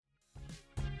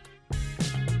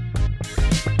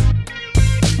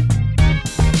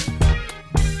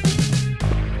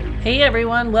Hey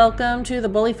everyone, welcome to the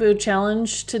Bully Food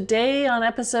Challenge. Today on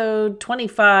episode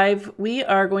 25, we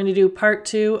are going to do part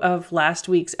 2 of last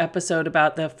week's episode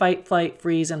about the fight, flight,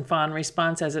 freeze, and fawn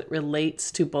response as it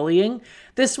relates to bullying.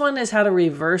 This one is how to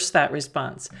reverse that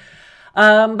response.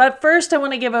 But first, I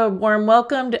want to give a warm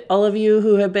welcome to all of you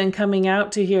who have been coming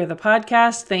out to hear the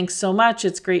podcast. Thanks so much.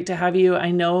 It's great to have you. I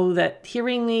know that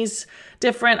hearing these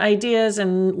different ideas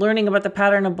and learning about the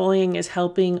pattern of bullying is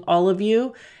helping all of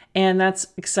you. And that's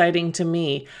exciting to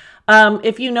me.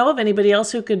 If you know of anybody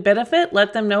else who could benefit,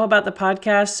 let them know about the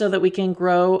podcast so that we can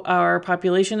grow our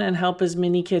population and help as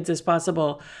many kids as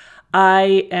possible.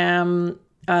 I am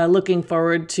looking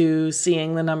forward to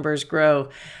seeing the numbers grow.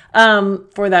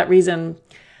 For that reason,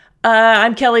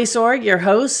 I'm Kelly Sorg, your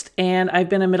host, and I've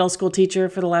been a middle school teacher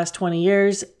for the last 20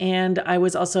 years, and I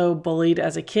was also bullied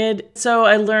as a kid. So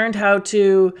I learned how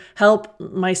to help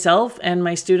myself and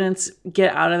my students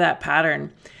get out of that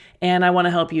pattern. And I want to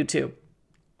help you too.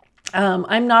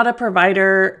 I'm not a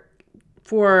provider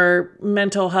for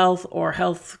mental health or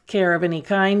health care of any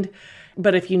kind,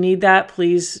 but if you need that,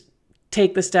 please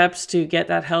take the steps to get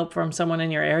that help from someone in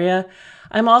your area.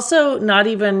 I'm also not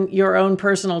even your own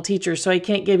personal teacher, so I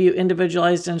can't give you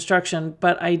individualized instruction,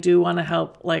 but I do want to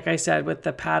help, like I said, with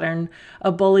the pattern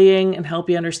of bullying and help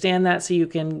you understand that so you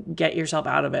can get yourself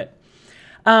out of it.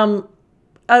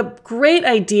 A great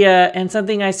idea and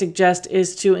something I suggest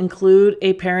is to include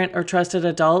a parent or trusted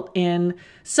adult in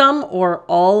some or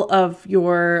all of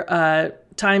your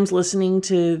times listening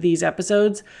to these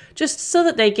episodes, just so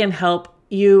that they can help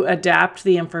you adapt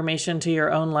the information to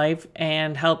your own life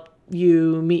and help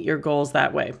you meet your goals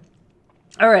that way.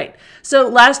 All right. So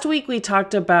last week we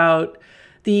talked about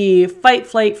the fight,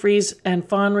 flight, freeze, and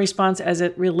fawn response as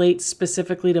it relates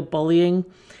specifically to bullying.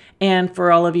 And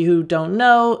for all of you who don't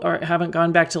know or haven't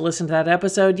gone back to listen to that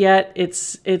episode yet,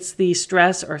 it's the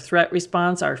stress or threat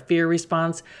response, our fear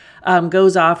response,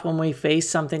 goes off when we face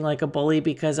something like a bully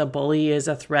because a bully is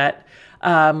a threat.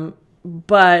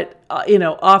 But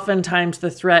oftentimes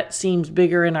the threat seems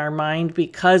bigger in our mind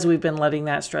because we've been letting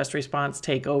that stress response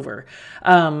take over.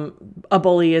 A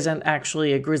bully isn't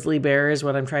actually a grizzly bear is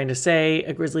what I'm trying to say.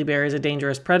 A grizzly bear is a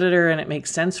dangerous predator, and it makes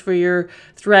sense for your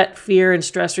threat, fear, and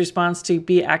stress response to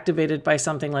be activated by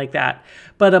something like that.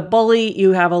 But a bully,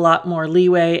 you have a lot more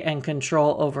leeway and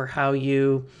control over how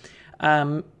you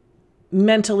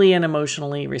mentally and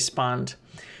emotionally respond.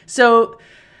 So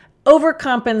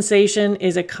overcompensation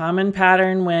is a common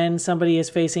pattern when somebody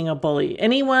is facing a bully.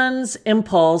 Anyone's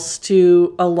impulse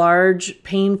to a large,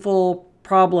 painful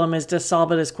problem is to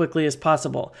solve it as quickly as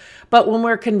possible. But when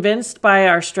we're convinced by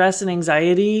our stress and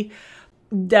anxiety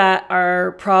that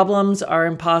our problems are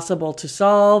impossible to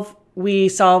solve, we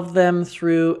solve them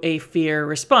through a fear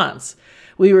response.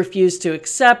 We refuse to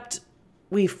accept.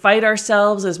 We fight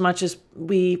ourselves as much as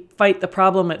we fight the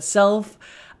problem itself.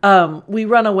 We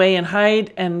run away and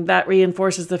hide, and that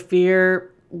reinforces the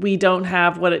fear. We don't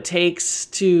have what it takes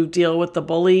to deal with the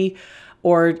bully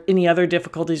or any other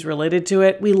difficulties related to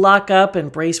it. We lock up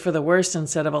and brace for the worst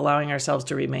instead of allowing ourselves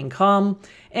to remain calm.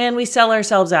 And we sell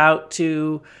ourselves out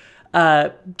to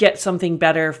get something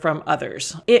better from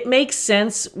others. It makes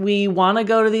sense. We want to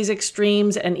go to these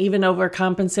extremes and even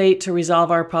overcompensate to resolve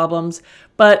our problems,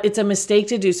 but it's a mistake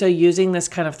to do so using this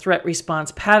kind of threat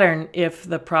response pattern if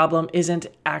the problem isn't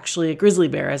actually a grizzly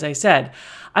bear, as I said.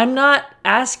 I'm not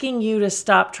asking you to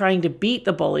stop trying to beat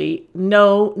the bully.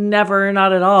 No, never,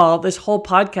 not at all. This whole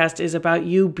podcast is about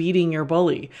you beating your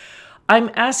bully.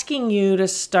 I'm asking you to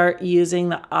start using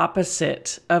the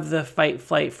opposite of the fight,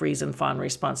 flight, freeze, and fawn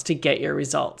response to get your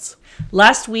results.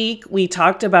 Last week, we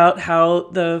talked about how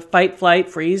the fight, flight,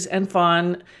 freeze, and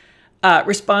fawn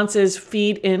responses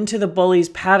feed into the bully's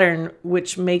pattern,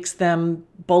 which makes them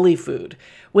bully food.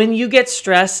 When you get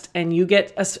stressed and you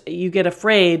get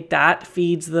afraid, that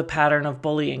feeds the pattern of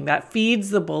bullying. That feeds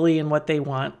the bully and what they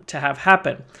want to have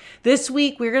happen. This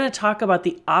week, we're going to talk about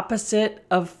the opposite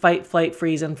of fight, flight,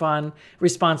 freeze, and fawn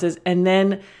responses, and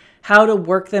then how to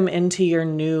work them into your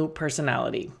new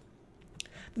personality.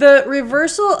 The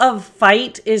reversal of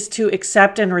fight is to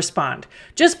accept and respond.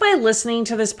 Just by listening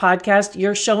to this podcast,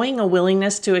 you're showing a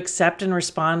willingness to accept and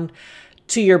respond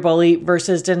to your bully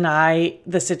versus deny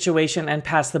the situation and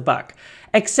pass the buck.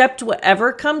 Accept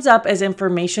whatever comes up as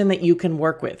information that you can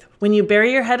work with. When you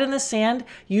bury your head in the sand,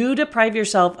 you deprive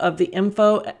yourself of the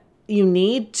info you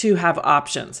need to have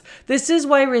options. This is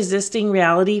why resisting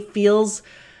reality feels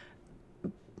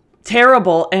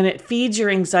terrible, and it feeds your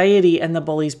anxiety and the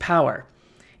bully's power.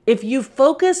 If you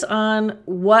focus on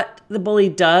what the bully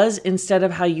does instead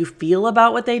of how you feel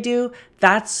about what they do,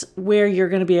 that's where you're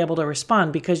going to be able to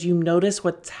respond, because you notice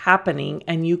what's happening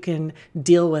and you can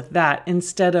deal with that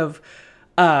instead of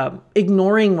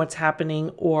ignoring what's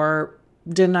happening or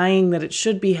denying that it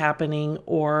should be happening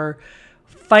or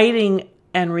fighting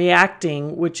and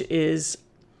reacting, which is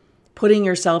putting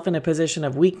yourself in a position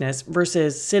of weakness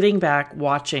versus sitting back,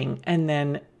 watching, and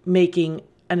then making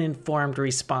an informed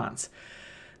response.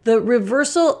 The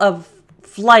reversal of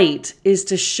flight is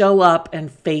to show up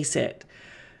and face it.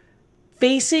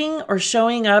 Facing or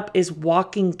showing up is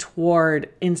walking toward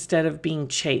instead of being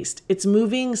chased. It's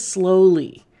moving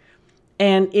slowly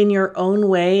and in your own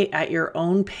way at your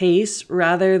own pace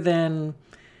rather than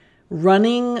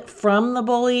running from the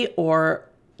bully or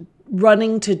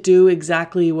running to do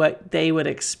exactly what they would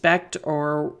expect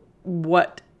or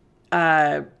what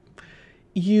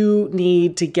you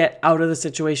need to get out of the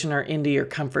situation or into your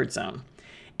comfort zone.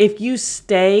 If you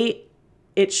stay,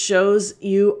 it shows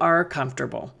you are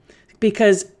comfortable,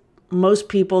 because most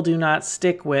people do not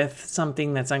stick with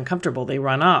something that's uncomfortable. They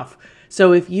run off.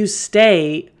 So if you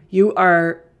stay, you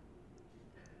are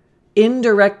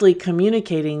indirectly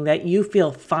communicating that you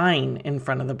feel fine in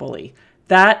front of the bully.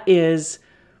 That is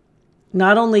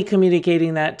not only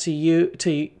communicating that to you,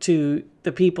 to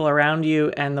the people around you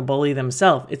and the bully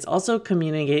themselves, it's also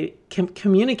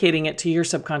communicating it to your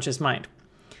subconscious mind.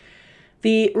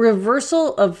 The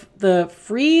reversal of the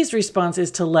freeze response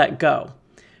is to let go.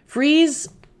 Freeze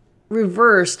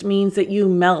reversed means that you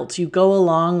melt, you go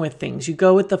along with things, you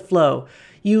go with the flow,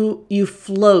 you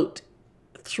float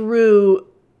through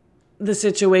the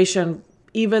situation,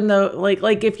 even though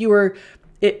like if you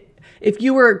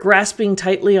were grasping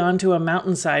tightly onto a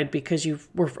mountainside because you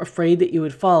were afraid that you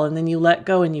would fall, and then you let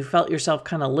go and you felt yourself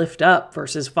kind of lift up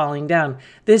versus falling down.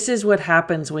 This is what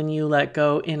happens when you let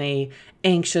go in a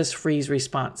anxious freeze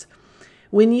response.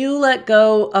 When you let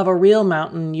go of a real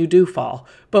mountain, you do fall.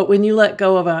 But when you let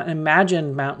go of an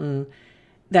imagined mountain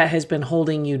that has been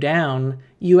holding you down,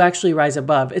 you actually rise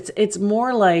above. It's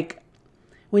more like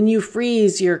when you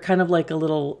freeze, you're kind of like a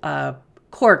little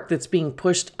cork that's being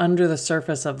pushed under the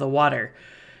surface of the water,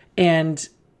 and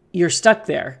you're stuck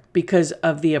there because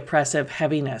of the oppressive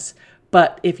heaviness.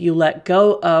 But if you let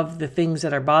go of the things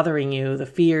that are bothering you, the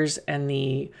fears and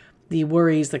the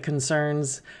worries, the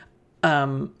concerns,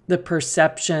 the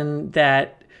perception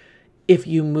that if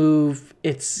you move,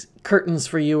 it's curtains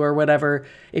for you or whatever,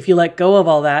 if you let go of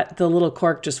all that, the little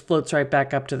cork just floats right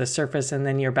back up to the surface and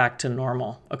then you're back to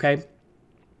normal, okay?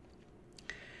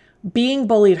 Being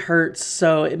bullied hurts,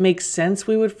 so it makes sense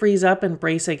we would freeze up and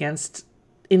brace against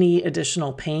any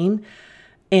additional pain.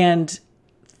 And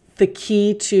the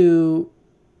key to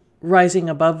rising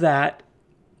above that,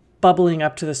 bubbling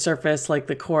up to the surface like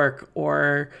the cork,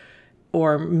 or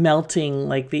melting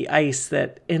like the ice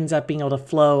that ends up being able to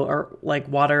flow, or like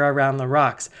water around the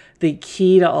rocks. The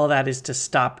key to all that is to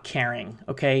stop caring,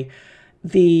 okay?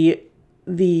 The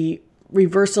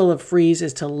reversal of freeze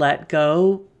is to let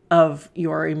go of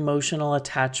your emotional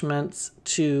attachments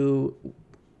to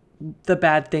the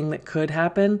bad thing that could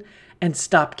happen and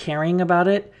stop caring about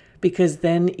it, because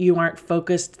then you aren't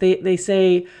focused. They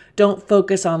say, don't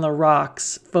focus on the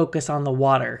rocks, focus on the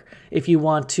water. If you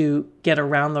want to get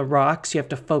around the rocks, you have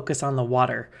to focus on the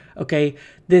water, okay?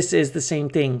 This is the same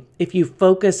thing. If you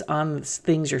focus on the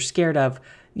things you're scared of,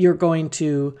 you're going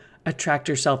to attract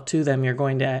yourself to them. You're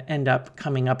going to end up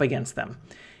coming up against them.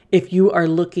 If you are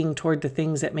looking toward the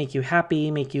things that make you happy,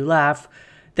 make you laugh,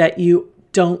 that you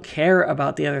don't care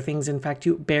about the other things, in fact,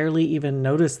 you barely even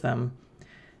notice them,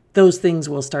 those things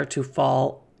will start to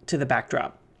fall to the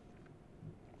backdrop.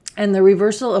 And the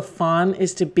reversal of fawn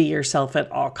is to be yourself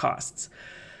at all costs.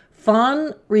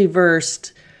 Fawn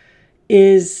reversed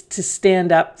is to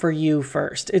stand up for you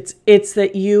first. It's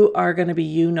that you are going to be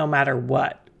you no matter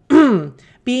what.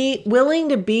 Be willing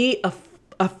to be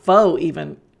a foe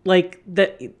even. Like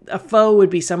that, a foe would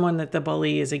be someone that the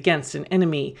bully is against, an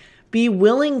enemy. Be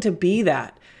willing to be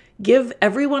that. Give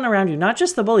everyone around you, not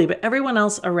just the bully, but everyone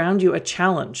else around you, a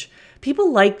challenge.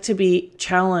 People like to be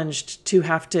challenged, to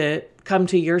have to come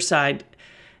to your side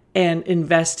and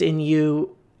invest in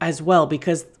you as well,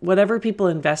 because whatever people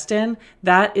invest in,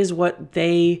 that is what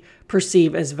they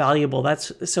perceive as valuable.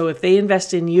 So if they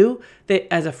invest in you,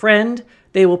 as a friend,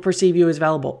 they will perceive you as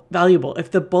valuable.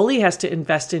 If the bully has to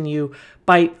invest in you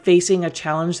by facing a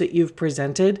challenge that you've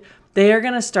presented, they are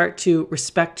going to start to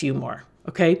respect you more,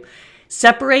 okay?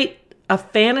 Separate a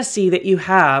fantasy that you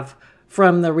have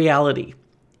from the reality.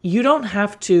 You don't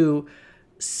have to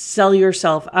sell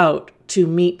yourself out to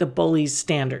meet the bully's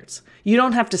standards. You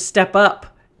don't have to step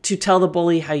up to tell the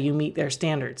bully how you meet their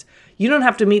standards. You don't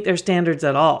have to meet their standards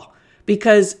at all,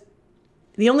 because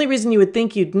the only reason you would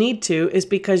think you'd need to is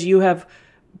because you have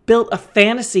built a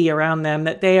fantasy around them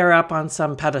that they are up on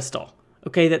some pedestal,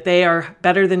 okay? That they are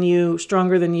better than you,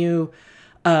 stronger than you,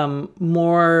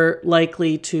 more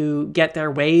likely to get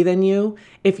their way than you.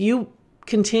 If you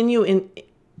continue in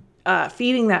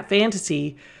feeding that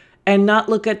fantasy and not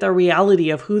look at the reality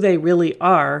of who they really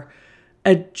are,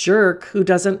 a jerk who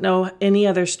doesn't know any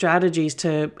other strategies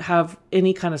to have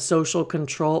any kind of social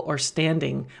control or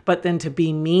standing, but then to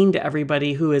be mean to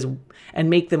everybody and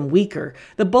make them weaker.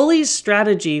 The bully's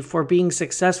strategy for being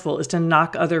successful is to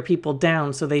knock other people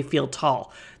down so they feel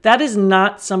tall. That is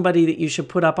not somebody that you should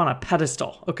put up on a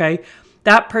pedestal, okay?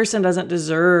 That person doesn't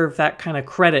deserve that kind of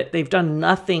credit. They've done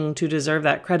nothing to deserve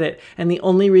that credit. And the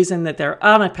only reason that they're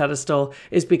on a pedestal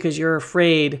is because you're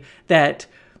afraid that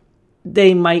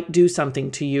they might do something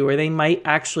to you, or they might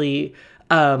actually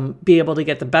be able to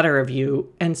get the better of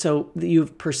you. And so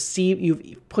you've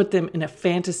put them in a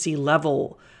fantasy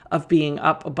level of being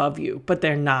up above you, but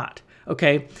they're not,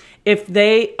 okay? If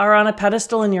they are on a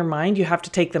pedestal in your mind, you have to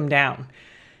take them down.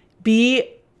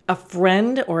 Be a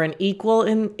friend or an equal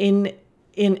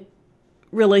in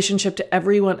relationship to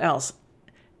everyone else,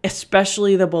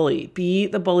 especially the bully. Be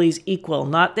the bully's equal,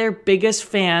 not their biggest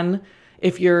fan,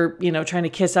 if you're, trying to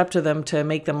kiss up to them to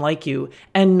make them like you,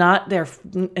 and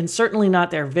certainly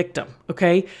not their victim,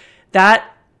 okay?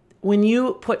 That when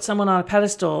you put someone on a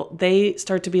pedestal, they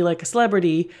start to be like a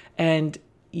celebrity, and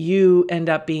you end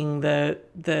up being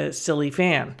the silly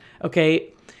fan,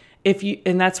 okay?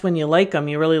 And that's when you like them,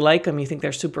 you really like them, you think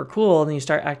they're super cool, and then you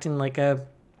start acting like a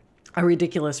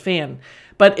ridiculous fan.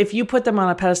 But if you put them on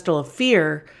a pedestal of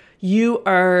fear, you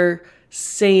are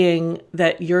saying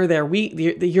that you're their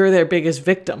biggest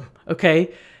victim, okay?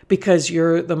 Because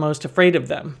you're the most afraid of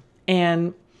them.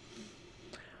 And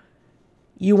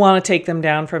you want to take them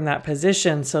down from that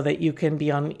position so that you can be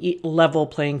on level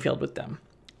playing field with them.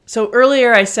 So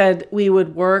earlier I said we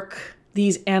would work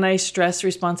these anti-stress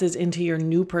responses into your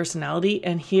new personality,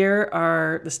 and here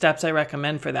are the steps I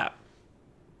recommend for that.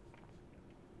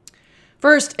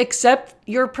 First, accept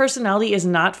your personality is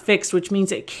not fixed, which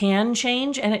means it can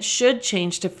change, and it should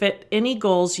change to fit any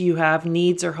goals you have,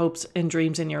 needs, or hopes and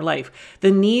dreams in your life.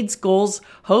 The needs, goals,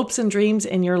 hopes, and dreams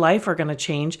in your life are going to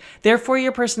change. Therefore,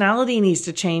 your personality needs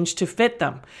to change to fit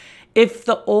them. If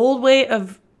the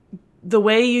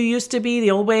way you used to be,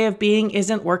 the old way of being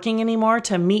isn't working anymore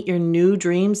to meet your new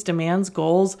dreams, demands,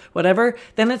 goals, whatever,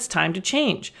 then it's time to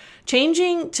change.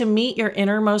 Changing to meet your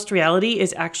innermost reality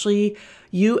is actually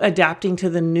you adapting to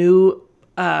the new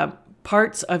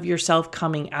parts of yourself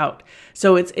coming out.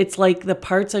 So it's like the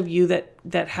parts of you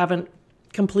that haven't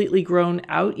completely grown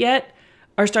out yet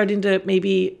are starting to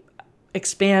maybe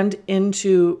expand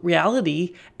into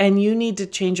reality, and you need to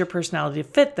change your personality to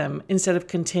fit them instead of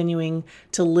continuing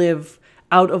to live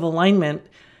out of alignment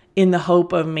in the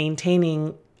hope of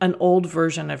maintaining an old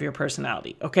version of your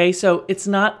personality. Okay? So it's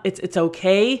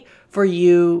okay for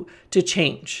you to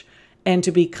change and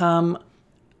to become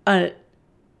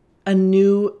a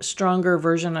new, stronger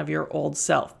version of your old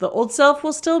self. The old self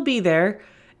will still be there,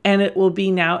 and it will be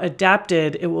now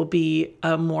adapted. It will be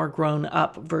a more grown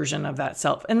up version of that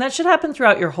self. And that should happen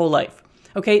throughout your whole life.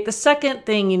 Okay. The second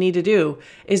thing you need to do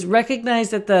is recognize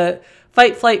that the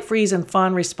fight, flight, freeze, and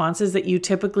fawn responses that you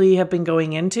typically have been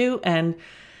going into, and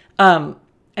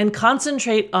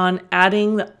concentrate on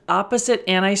adding the opposite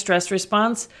anti-stress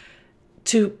response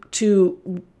to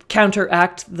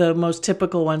counteract the most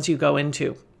typical ones you go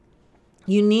into.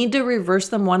 You need to reverse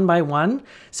them one by one.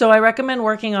 So I recommend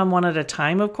working on one at a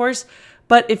time, of course.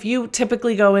 But if you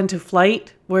typically go into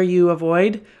flight where you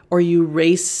avoid or you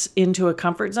race into a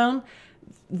comfort zone,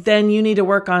 then you need to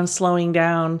work on slowing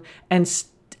down and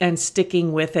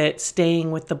sticking with it,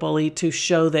 staying with the bully to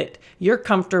show that you're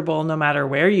comfortable no matter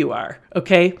where you are.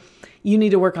 Okay? You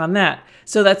need to work on that.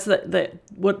 So that's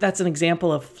that's an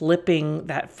example of flipping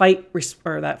that flight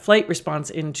response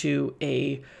into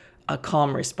a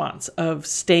calm response, of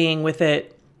staying with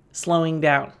it, slowing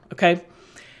down. Okay.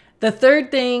 The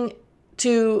third thing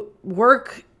to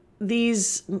work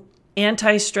these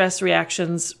anti-stress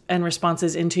reactions and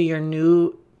responses into your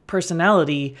new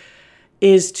personality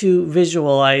is to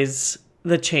visualize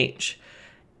the change.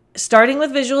 Starting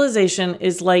with visualization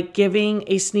is like giving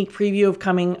a sneak preview of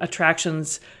coming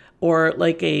attractions, or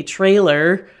like a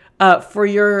trailer for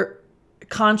your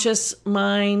conscious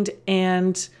mind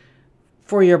and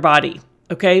for your body.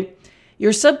 Okay.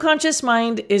 Your subconscious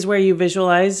mind is where you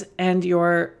visualize and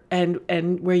where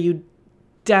you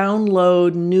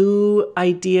download new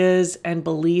ideas and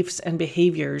beliefs and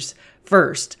behaviors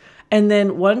first. And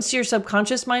then once your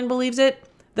subconscious mind believes it,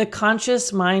 the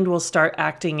conscious mind will start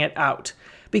acting it out,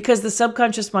 because the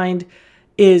subconscious mind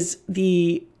is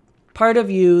the part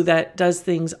of you that does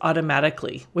things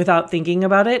automatically without thinking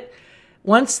about it.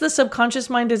 Once the subconscious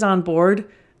mind is on board,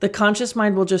 the conscious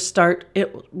mind will just start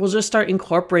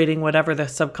incorporating whatever the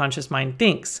subconscious mind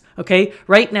thinks. Okay.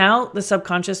 Right now, the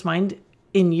subconscious mind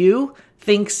in you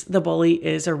thinks the bully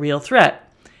is a real threat.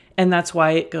 And that's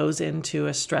why it goes into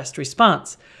a stressed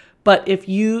response. But if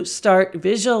you start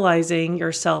visualizing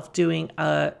yourself doing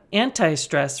an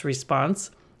anti-stress response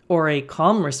or a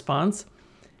calm response,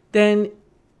 then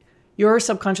your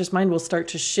subconscious mind will start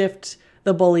to shift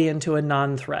the bully into a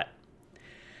non-threat.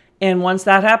 And once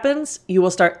that happens, you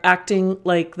will start acting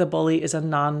like the bully is a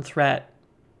non-threat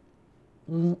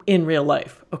in real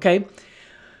life, okay?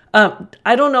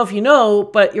 I don't know if you know,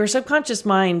 but your subconscious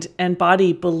mind and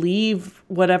body believe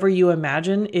whatever you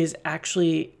imagine is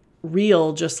actually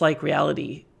real, just like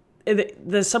reality.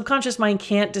 The subconscious mind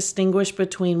can't distinguish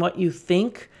between what you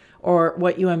think or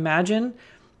what you imagine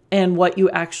and what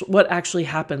actually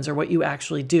happens or what you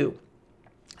actually do.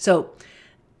 So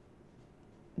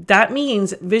that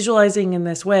means visualizing in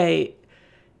this way,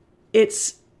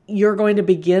 you're going to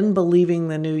begin believing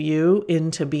the new you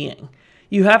into being.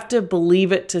 You have to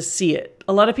believe it to see it.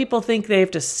 A lot of people think they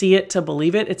have to see it to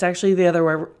believe it. It's actually the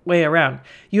other way around.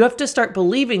 You have to start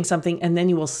believing something and then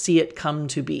you will see it come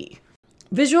to be.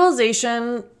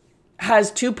 Visualization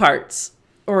has two parts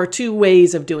or two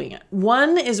ways of doing it.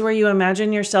 One is where you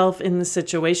imagine yourself in the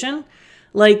situation,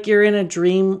 like you're in a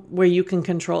dream where you can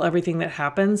control everything that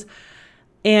happens.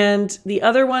 And the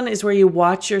other one is where you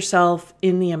watch yourself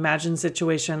in the imagined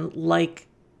situation like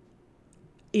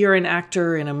you're an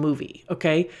actor in a movie,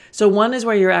 okay? So one is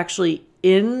where you're actually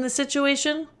in the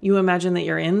situation. You imagine that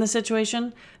you're in the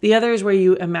situation. The other is where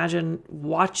you imagine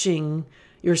watching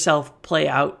yourself play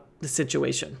out the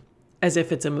situation as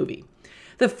if it's a movie.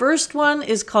 The first one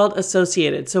is called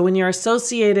associated. So when you're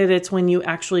associated, it's when you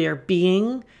actually are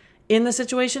being in the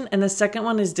situation. And the second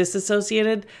one is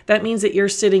disassociated. That means that you're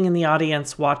sitting in the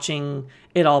audience watching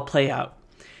it all play out.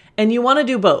 And you want to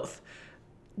do both.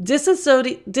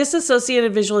 Disassociated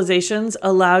visualizations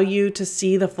allow you to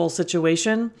see the full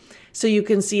situation so you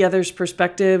can see others'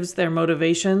 perspectives, their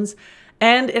motivations,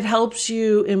 and it helps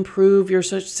you improve your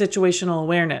situational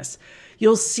awareness.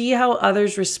 You'll see how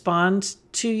others respond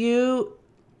to you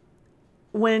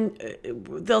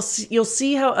you'll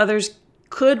see how others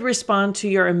could respond to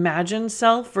your imagined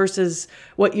self versus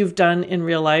what you've done in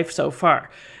real life so far.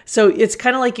 So it's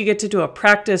kind of like you get to do a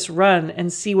practice run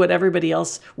and see what everybody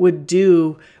else would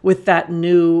do with that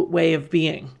new way of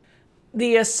being.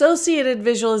 The associated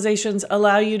visualizations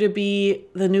allow you to be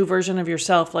the new version of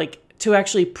yourself, like to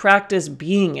actually practice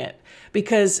being it,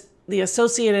 because the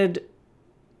associated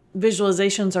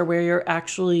visualizations are where you're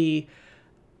actually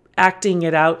acting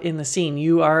it out in the scene.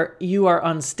 You are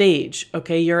on stage,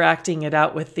 okay? You're acting it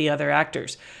out with the other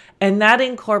actors. And that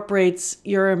incorporates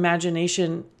your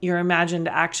imagination, your imagined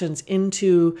actions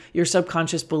into your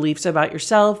subconscious beliefs about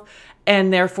yourself,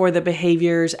 and therefore the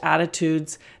behaviors,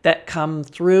 attitudes that come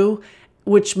through,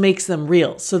 which makes them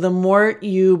real. So the more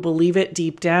you believe it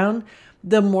deep down,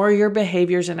 the more your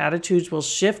behaviors and attitudes will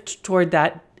shift toward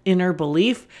that inner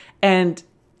belief. And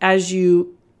as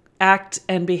you act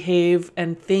and behave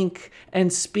and think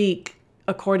and speak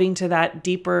according to that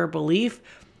deeper belief,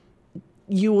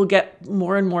 you will get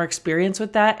more and more experience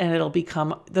with that, and it'll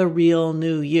become the real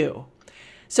new you.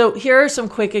 So here are some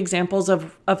quick examples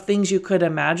of things you could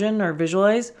imagine or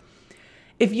visualize.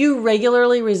 If you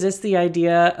regularly resist the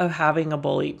idea of having a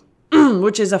bully,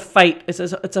 which is a fight,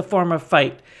 it's a form of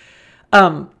fight,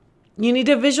 you need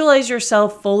to visualize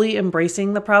yourself fully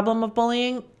embracing the problem of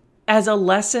bullying as a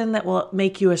lesson that will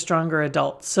make you a stronger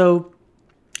adult. So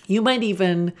you might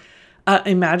even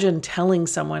imagine telling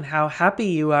someone how happy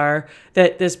you are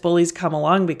that this bully's come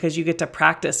along because you get to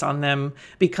practice on them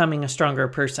becoming a stronger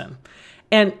person.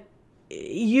 And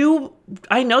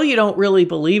I know you don't really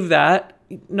believe that.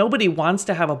 Nobody wants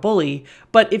to have a bully,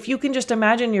 but if you can just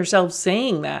imagine yourself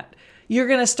saying that, you're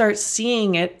going to start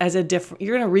seeing it as you're going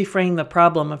to reframe the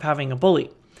problem of having a bully.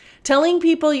 Telling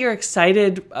people you're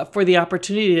excited for the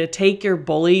opportunity to take your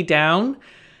bully down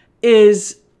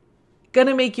is going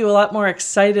to make you a lot more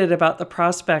excited about the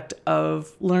prospect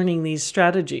of learning these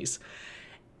strategies.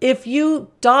 If you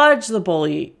dodge the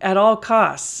bully at all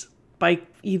costs by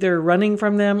either running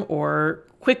from them or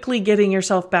quickly getting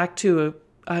yourself back to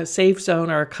a safe zone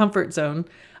or a comfort zone,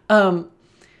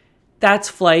 that's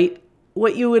flight.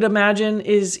 What you would imagine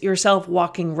is yourself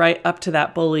walking right up to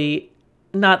that bully,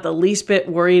 not the least bit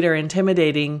worried or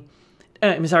intimidated,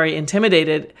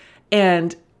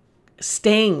 and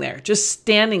staying there, just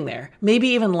standing there, maybe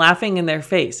even laughing in their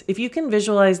face. If you can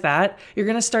visualize that, you're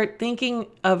going to start thinking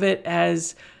of it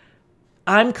as,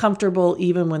 I'm comfortable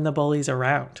even when the bully's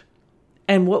around.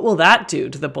 And what will that do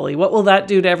to the bully? What will that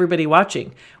do to everybody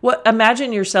watching?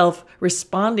 Imagine yourself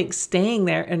responding, staying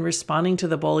there and responding to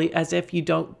the bully as if you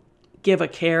don't give a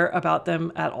care about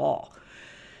them at all.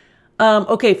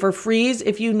 Okay, for freeze,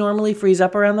 if you normally freeze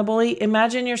up around the bully,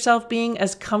 imagine yourself being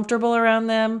as comfortable around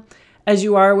them as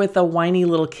you are with a whiny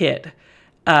little kid.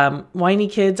 Whiny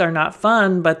kids are not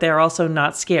fun, but they're also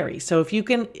not scary. So if you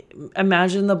can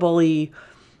imagine the bully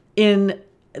in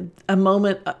a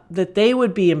moment that they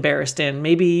would be embarrassed in,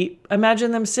 maybe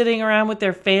imagine them sitting around with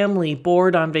their family,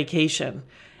 bored on vacation,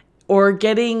 or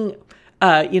getting,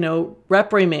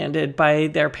 reprimanded by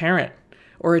their parent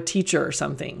or a teacher or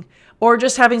something, or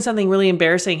just having something really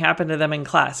embarrassing happen to them in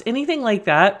class. Anything like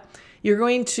that, you're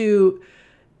going to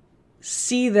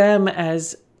see them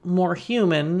as more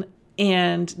human,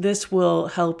 and this will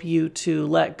help you to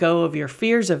let go of your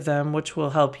fears of them, which will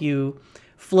help you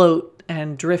float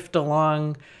and drift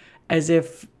along as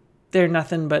if they're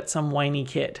nothing but some whiny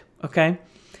kid, okay?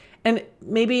 And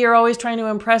maybe you're always trying to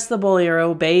impress the bully or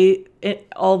obey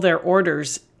all their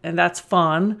orders, and that's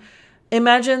fun.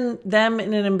 Imagine them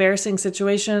in an embarrassing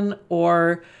situation,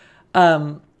 or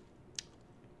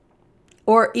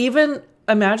even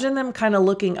imagine them kind of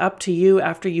looking up to you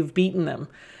after you've beaten them.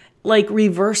 Like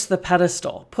reverse the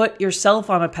pedestal. Put yourself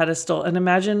on a pedestal and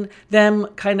imagine them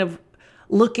kind of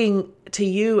looking to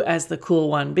you as the cool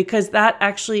one, because that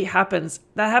actually happens.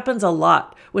 That happens a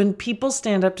lot. When people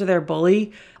stand up to their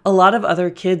bully, a lot of other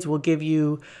kids will give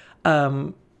you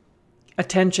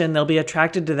attention. They'll be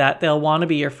attracted to that. They'll want to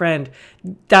be your friend.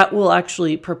 That will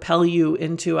actually propel you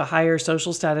into a higher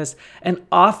social status. And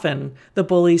often the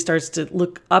bully starts to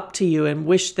look up to you and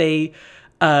wish they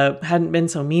hadn't been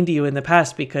so mean to you in the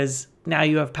past, because now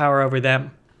you have power over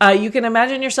them. You can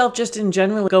imagine yourself just in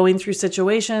general going through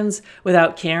situations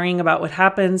without caring about what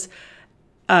happens,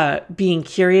 being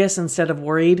curious instead of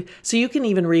worried. So you can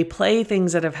even replay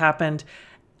things that have happened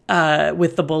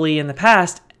with the bully in the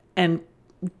past and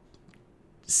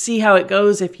see how it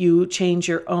goes if you change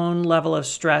your own level of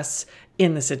stress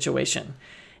in the situation.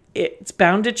 It's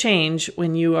bound to change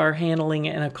when you are handling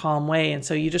it in a calm way. And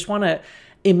so you just want to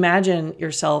imagine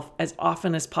yourself as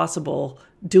often as possible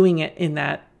doing it in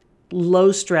that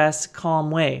low stress,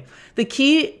 calm way. The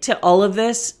key to all of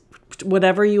this,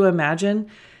 whatever you imagine,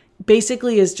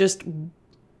 basically is just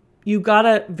you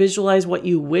gotta visualize what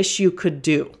you wish you could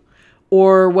do,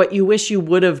 or what you wish you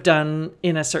would have done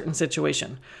in a certain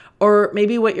situation, or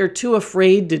maybe what you're too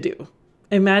afraid to do.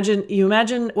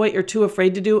 Imagine what you're too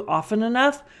afraid to do often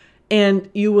enough, and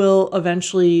you will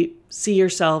eventually see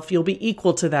yourself, you'll be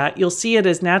equal to that. You'll see it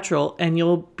as natural and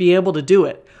you'll be able to do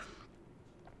it.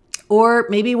 Or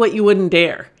maybe what you wouldn't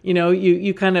dare,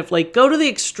 you kind of like go to the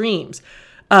extremes,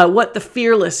 what the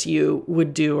fearless you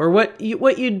would do, or what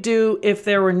you'd do if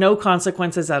there were no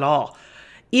consequences at all.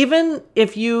 Even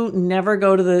if you never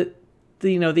go to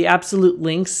the absolute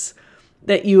lengths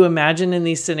that you imagine in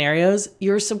these scenarios,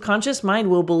 your subconscious mind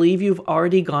will believe you've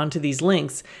already gone to these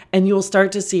lengths, and you'll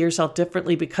start to see yourself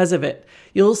differently because of it.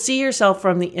 You'll see yourself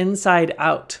from the inside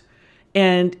out.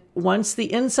 And once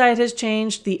the inside has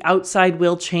changed, the outside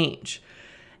will change.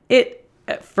 It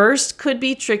at first could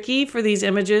be tricky for these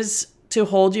images to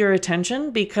hold your attention,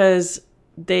 because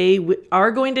they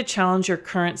are going to challenge your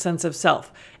current sense of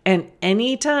self. And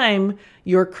anytime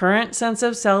your current sense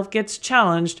of self gets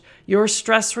challenged, your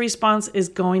stress response is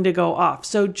going to go off.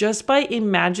 So just by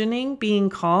imagining being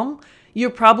calm, you're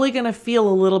probably going to feel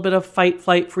a little bit of fight,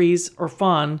 flight, freeze, or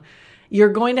fawn. You're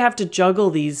going to have to juggle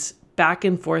these back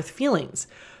and forth feelings.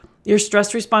 Your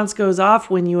stress response goes off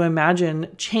when you imagine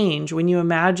change, when you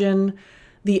imagine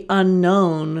the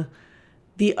unknown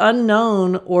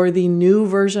or the new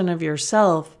version of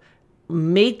yourself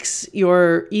makes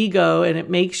your ego, and it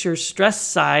makes your stress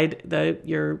side,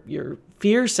 your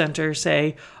fear center,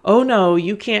 say, oh no,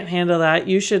 you can't handle that.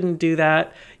 You shouldn't do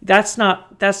that. That's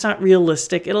not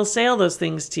realistic. It'll say all those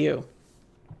things to you.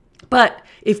 But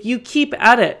if you keep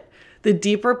at it, the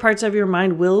deeper parts of your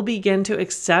mind will begin to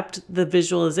accept the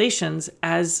visualizations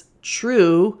as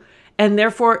true, and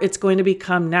therefore it's going to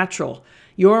become natural.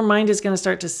 Your mind is going to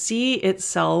start to see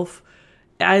itself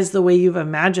as the way you've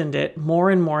imagined it more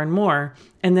and more and more,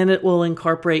 and then it will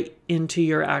incorporate into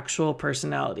your actual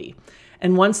personality.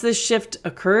 And once this shift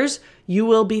occurs, you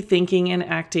will be thinking and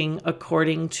acting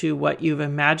according to what you've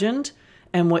imagined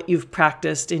and what you've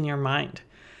practiced in your mind.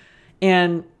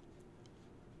 And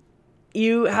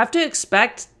you have to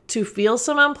expect to feel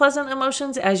some unpleasant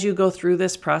emotions as you go through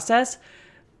this process.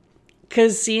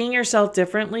 Because seeing yourself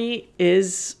differently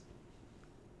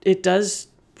it does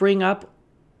bring up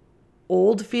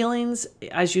old feelings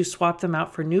as you swap them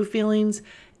out for new feelings.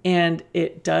 And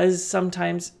it does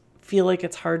sometimes feel like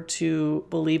it's hard to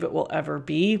believe it will ever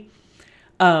be.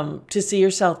 To see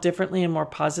yourself differently and more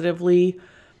positively,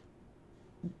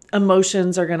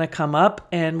 emotions are going to come up.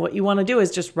 And what you want to do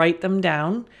is just write them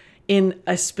down in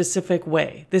a specific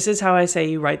way. This is how I say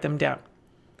you write them down.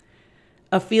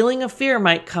 A feeling of fear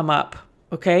might come up,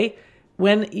 okay?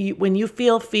 When you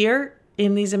feel fear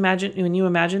when you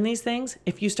imagine these things,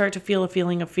 if you start to feel a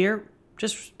feeling of fear,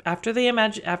 just after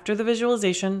the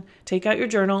visualization, take out your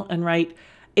journal and write,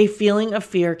 a feeling of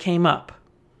fear came up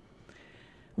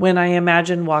when I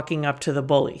imagined walking up to the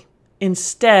bully,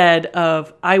 instead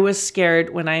of I was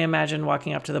scared when I imagined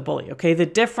walking up to the bully. Okay, the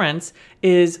difference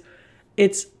is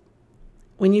it's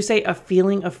when you say a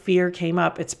feeling of fear came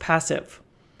up, it's passive.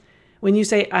 When you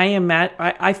say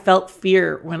I felt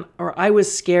fear or I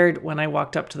was scared when I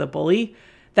walked up to the bully,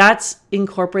 that's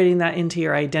incorporating that into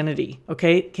your identity.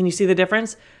 Okay, can you see the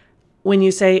difference? When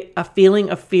you say a feeling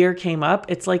of fear came up,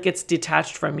 it's like it's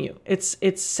detached from you.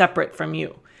 It's separate from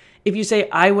you. If you say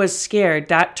I was scared,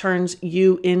 that turns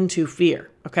you into fear.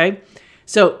 Okay,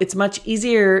 so it's much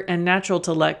easier and natural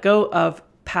to let go of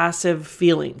passive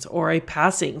feelings or a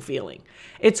passing feeling.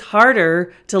 It's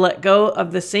harder to let go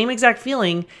of the same exact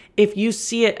feeling if you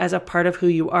see it as a part of who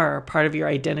you are, a part of your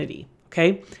identity.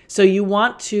 Okay, so you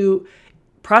want to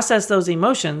process those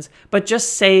emotions, but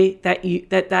just say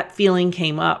that feeling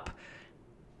came up.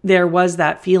 There was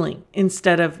that feeling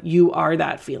instead of you are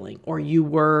that feeling or you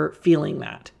were feeling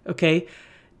that. Okay,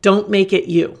 don't make it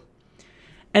you.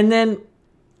 And then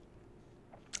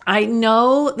I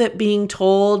know that being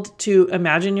told to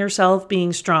imagine yourself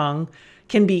being strong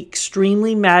can be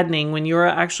extremely maddening when you're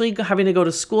actually having to go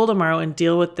to school tomorrow and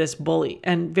deal with this bully.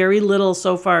 And very little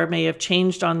so far may have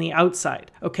changed on the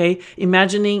outside, okay?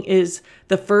 Imagining is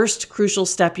the first crucial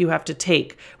step you have to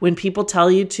take. When people tell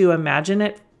you to imagine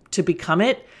it, to become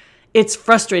it, it's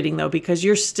frustrating though, because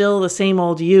you're still the same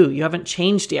old you. You haven't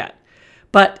changed yet.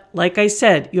 But like I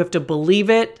said, you have to believe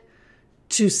it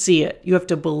to see it. You have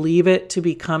to believe it to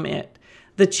become it.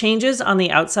 The changes on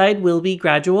the outside will be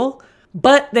gradual,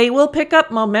 but they will pick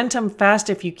up momentum fast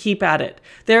if you keep at it.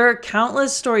 There are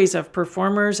countless stories of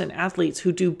performers and athletes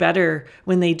who do better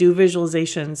when they do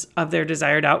visualizations of their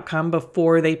desired outcome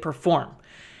before they perform.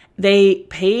 They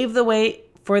pave the way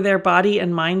for their body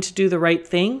and mind to do the right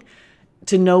thing,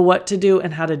 to know what to do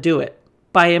and how to do it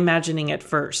by imagining it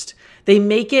first. They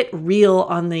make it real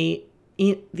on the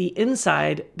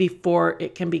inside before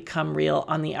it can become real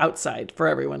on the outside for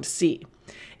everyone to see.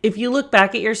 If you look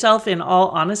back at yourself in all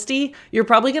honesty, you're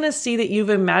probably going to see that you've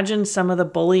imagined some of the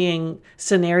bullying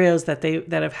scenarios that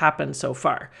have happened so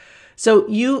far. So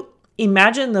you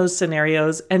imagine those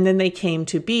scenarios and then they came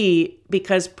to be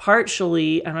because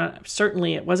partially, and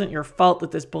certainly it wasn't your fault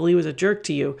that this bully was a jerk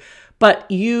to you, but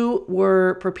you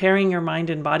were preparing your mind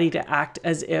and body to act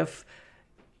as if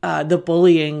the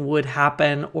bullying would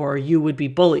happen or you would be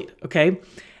bullied, okay?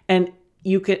 And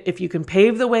if you can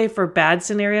pave the way for bad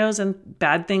scenarios and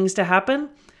bad things to happen,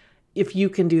 if you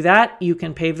can do that, you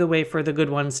can pave the way for the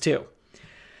good ones too.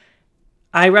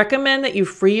 I recommend that you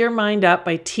free your mind up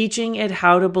by teaching it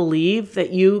how to believe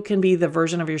that you can be the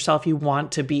version of yourself you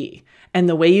want to be. And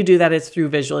the way you do that is through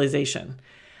visualization.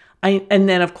 And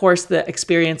then, of course, the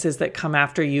experiences that come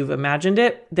after you've imagined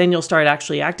it, then you'll start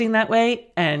actually acting that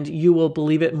way and you will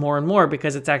believe it more and more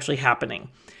because it's actually happening.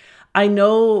 I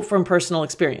know from personal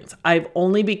experience, I've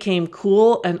only became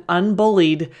cool and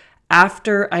unbullied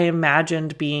after I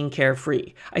imagined being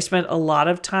carefree. I spent a lot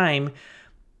of time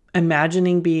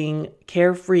imagining being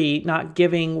carefree, not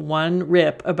giving one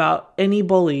rip about any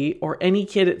bully or any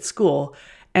kid at school.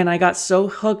 And I got so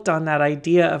hooked on that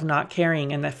idea of not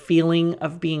caring and the feeling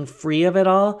of being free of it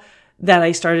all that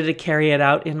I started to carry it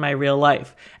out in my real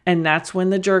life. And that's when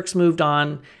the jerks moved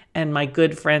on and my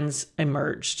good friends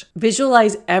emerged.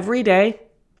 Visualize every day.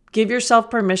 Give yourself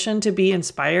permission to be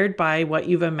inspired by what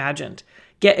you've imagined.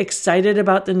 Get excited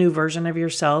about the new version of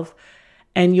yourself,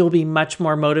 and you'll be much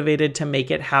more motivated to make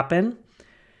it happen.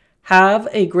 Have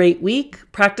a great week.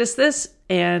 Practice this,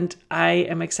 and I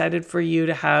am excited for you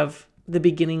to have the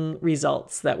beginning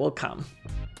results that will come.